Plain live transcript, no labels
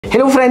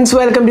Hello friends,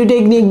 welcome to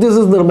Technique. This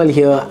is Nirmal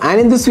here, and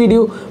in this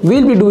video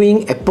we'll be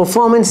doing a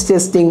performance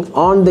testing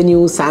on the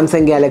new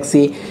Samsung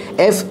Galaxy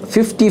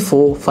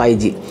F54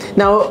 5G.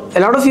 Now a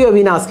lot of you have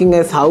been asking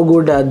us how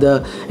good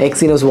the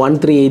Exynos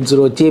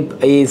 1380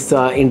 chip is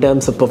in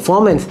terms of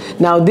performance.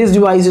 Now this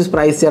device is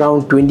priced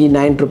around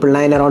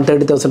 29,999, around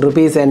 30,000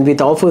 rupees, and with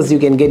offers you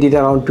can get it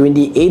around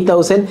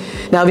 28,000.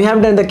 Now we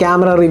have done the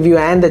camera review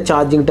and the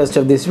charging test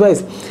of this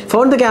device.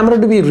 Found the camera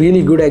to be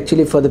really good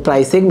actually for the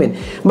price segment,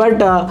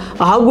 but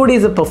how good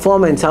is the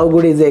performance? How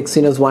good is the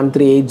Exynos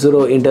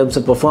 1380 in terms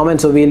of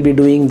performance? So we'll be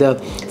doing the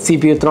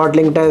CPU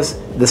throttling test,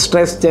 the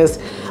stress test,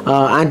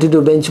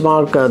 Antutu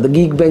benchmark, the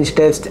Geekbench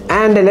test,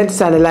 and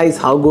let's analyze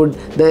how good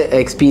the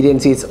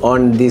experience is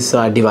on this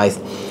device.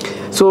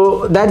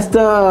 So that's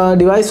the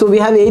device. So we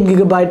have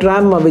 8GB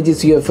RAM, which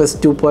is UFS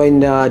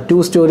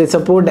 2.2 storage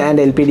support, and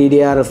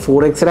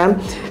LPDDR4X RAM,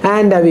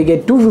 and we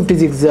get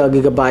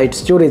 256GB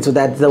storage. So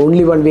that's the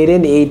only one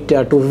variant,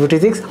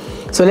 256.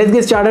 So let's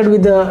get started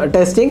with the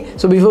testing.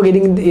 So before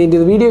getting into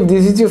the video, if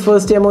this is your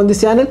first time on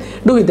this channel,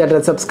 do hit that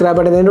red subscribe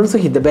button and also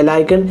hit the bell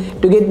icon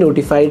to get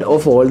notified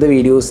of all the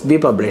videos we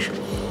publish.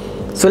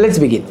 So let's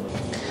begin.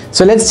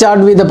 So let's start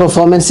with the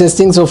performance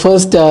testing. So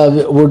first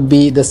would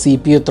be the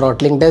CPU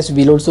throttling test.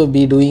 We'll also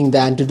be doing the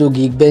Antutu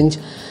Geekbench,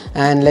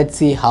 and let's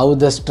see how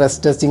the stress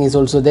testing is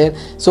also there.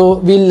 So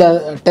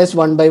we'll test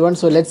one by one.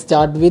 So let's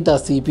start with the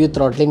CPU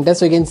throttling test.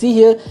 So you can see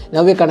here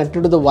now we're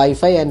connected to the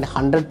Wi-Fi and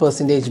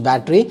 100%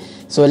 battery.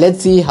 So let's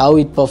see how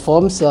it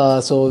performs.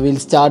 So we'll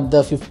start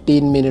the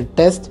 15-minute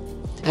test,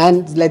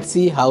 and let's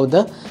see how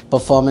the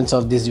performance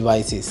of this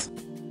device is.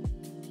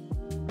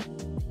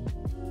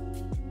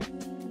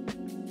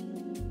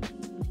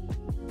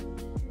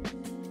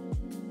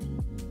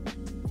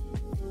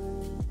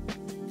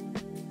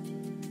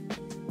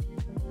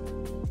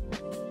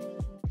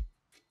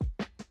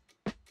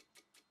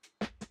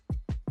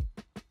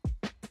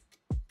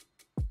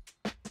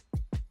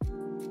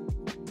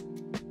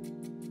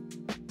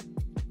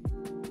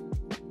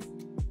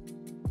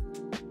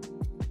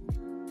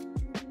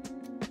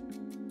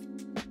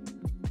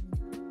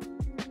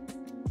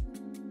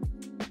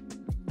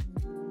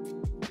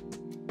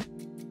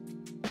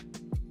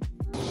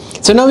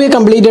 So now we have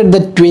completed the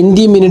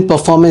 20-minute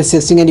performance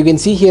testing, and you can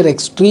see here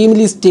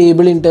extremely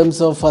stable in terms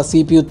of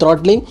CPU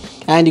throttling,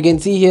 and you can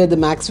see here the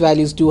max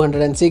value is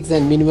 206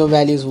 and minimum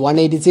value is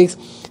 186.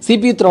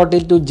 CPU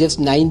throttled to just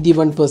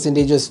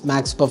 91% of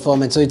max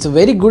performance. So it's a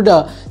very good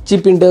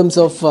chip in terms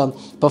of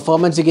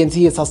performance. You can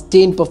see a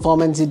sustained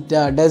performance it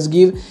does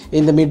give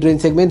in the mid-range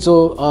segment.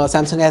 So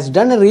Samsung has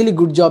done a really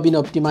good job in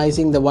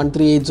optimizing the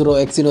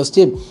 1380 Exynos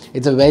chip.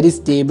 It's a very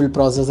stable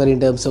processor in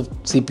terms of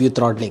CPU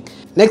throttling.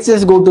 Next,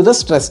 let's go to the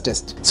stress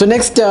test. So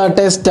next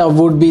test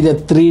would be the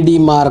 3D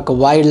Mark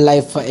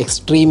Wildlife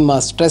Extreme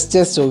stress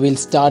test. So we'll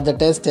start the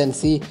test and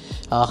see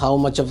how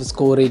much of a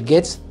score it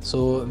gets.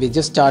 So we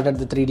just started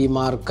the 3D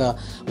Mark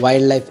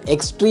Wildlife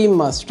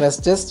Extreme stress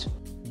test.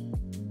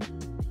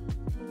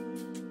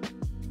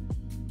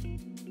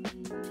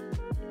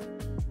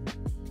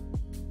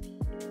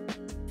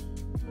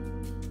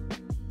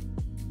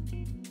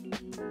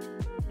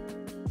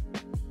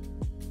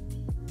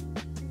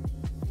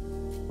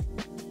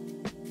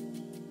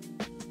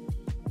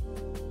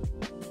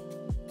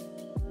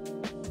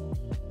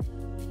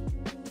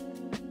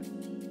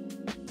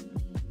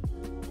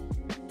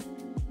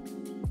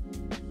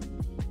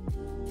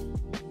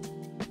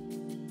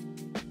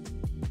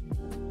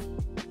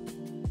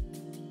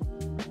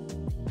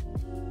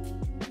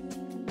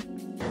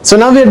 So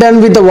now we are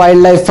done with the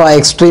Wildlife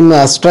Extreme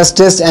stress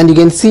test, and you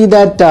can see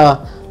that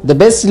the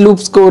best loop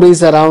score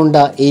is around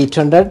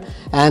 800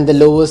 and the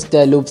lowest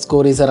loop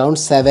score is around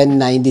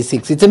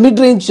 796. It's a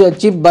mid-range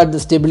chip, but the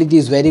stability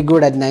is very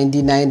good at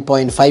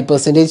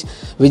 99.5%,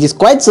 which is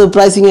quite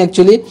surprising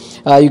actually.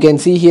 You can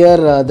see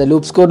here the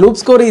loop score. Loop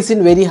score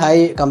isn't very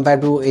high compared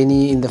to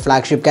any in the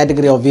flagship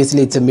category.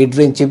 Obviously it's a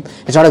mid-range chip.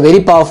 It's not a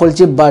very powerful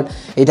chip, but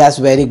it has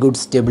very good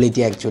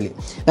stability actually.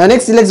 Now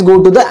next, let's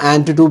go to the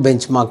Antutu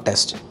benchmark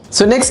test.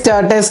 So next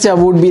test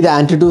would be the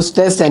Antutu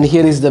test, and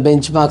here is the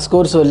benchmark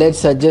score. So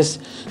let's just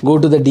go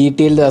to the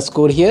detailed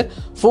score here.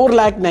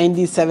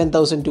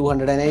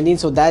 4,97,219.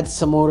 So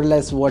that's more or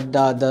less what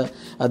the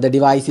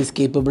device is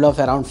capable of.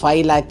 Around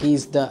 5 lakh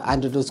is the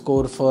Antutu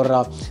score for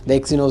the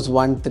Exynos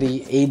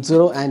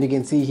 1380, and you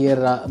can see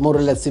here more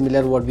or less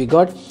similar what we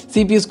got.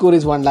 CPU score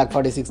is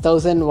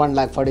 1,46,000,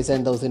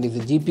 1,47,000 is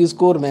the GPU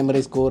score,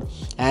 memory score,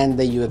 and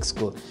the UX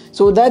score.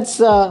 So that's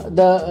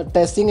the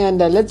testing, and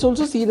let's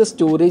also see the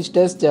storage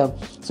test. So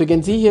you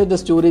can see here the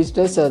storage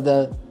test,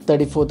 the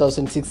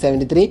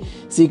 34,673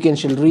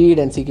 sequential read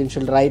and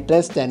sequential write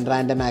test and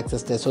random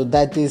access test. So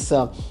that is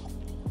the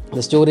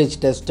storage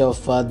test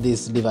of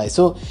this device.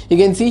 So you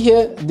can see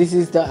here this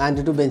is the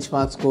Antutu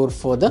benchmark score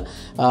for the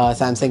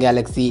Samsung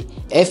Galaxy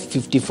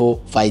F54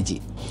 5G.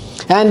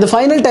 And the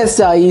final test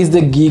is the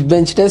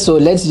Geekbench test. So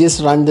let's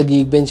just run the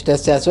Geekbench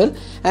test as well,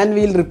 and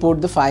we'll report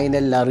the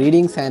final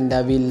readings, and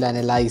we'll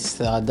analyze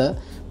the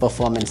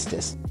performance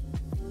test.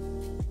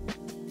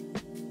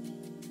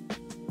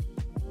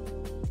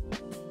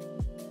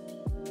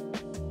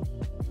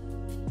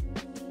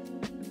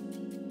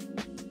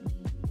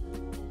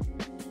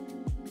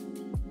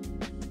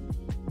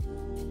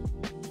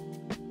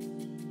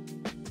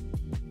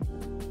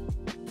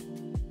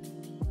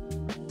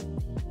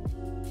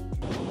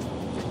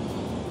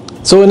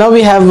 So now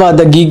we have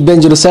the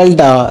Geekbench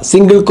result.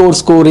 Single core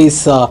score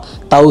is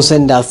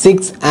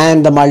 1006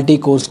 and the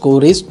multi-core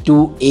score is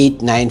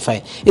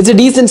 2895. It's a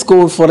decent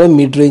score for a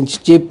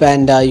mid-range chip,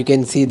 and you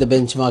can see the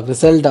benchmark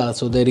result.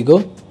 So there you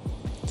go.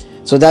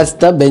 So that's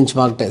the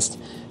benchmark test.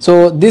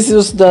 So this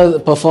is the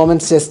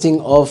performance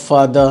testing of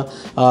the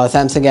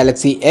Samsung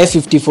Galaxy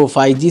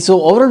F54 5G.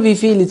 So overall we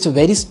feel it's a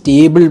very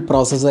stable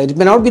processor. It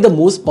may not be the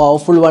most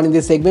powerful one in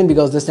this segment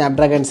because the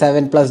Snapdragon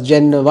 7 Plus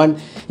Gen 1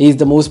 is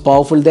the most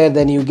powerful there.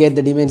 Then you get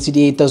the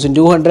Dimensity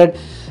 8200,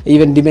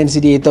 even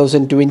Dimensity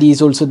 8020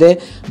 is also there.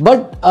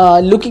 But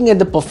looking at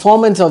the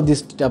performance of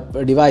this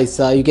device,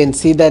 you can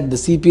see that the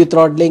CPU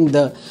throttling,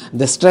 the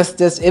stress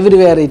test,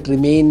 everywhere it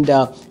remained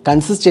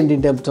consistent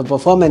in terms of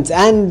performance,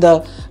 and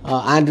the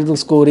Antutu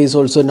score is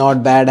also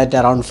not bad at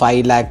around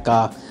 5 lakh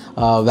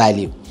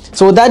value.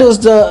 So that was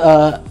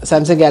the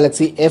Samsung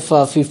Galaxy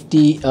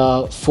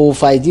F54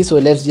 5G. So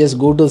let's just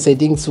go to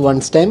settings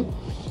once time.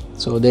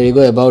 So there you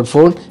go, about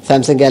phone,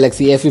 Samsung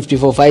Galaxy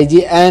F54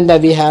 5G, and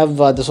we have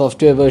the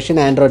software version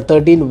Android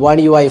 13, One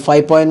UI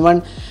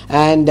 5.1,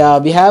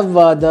 and we have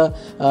the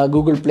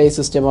Google Play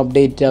System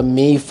update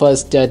May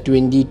 1st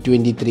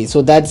 2023.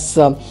 So that's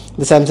the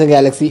Samsung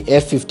Galaxy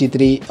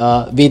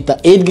F53 with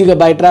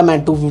 8GB RAM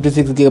and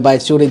 256GB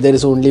storage. There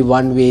is only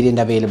one variant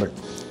available.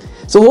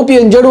 So hope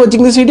you enjoyed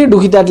watching this video. Do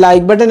hit that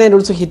like button and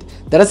also hit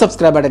the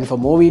subscribe button for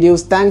more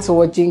videos. Thanks for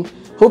watching.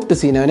 Hope to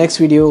see you in our next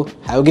video.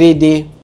 Have a great day.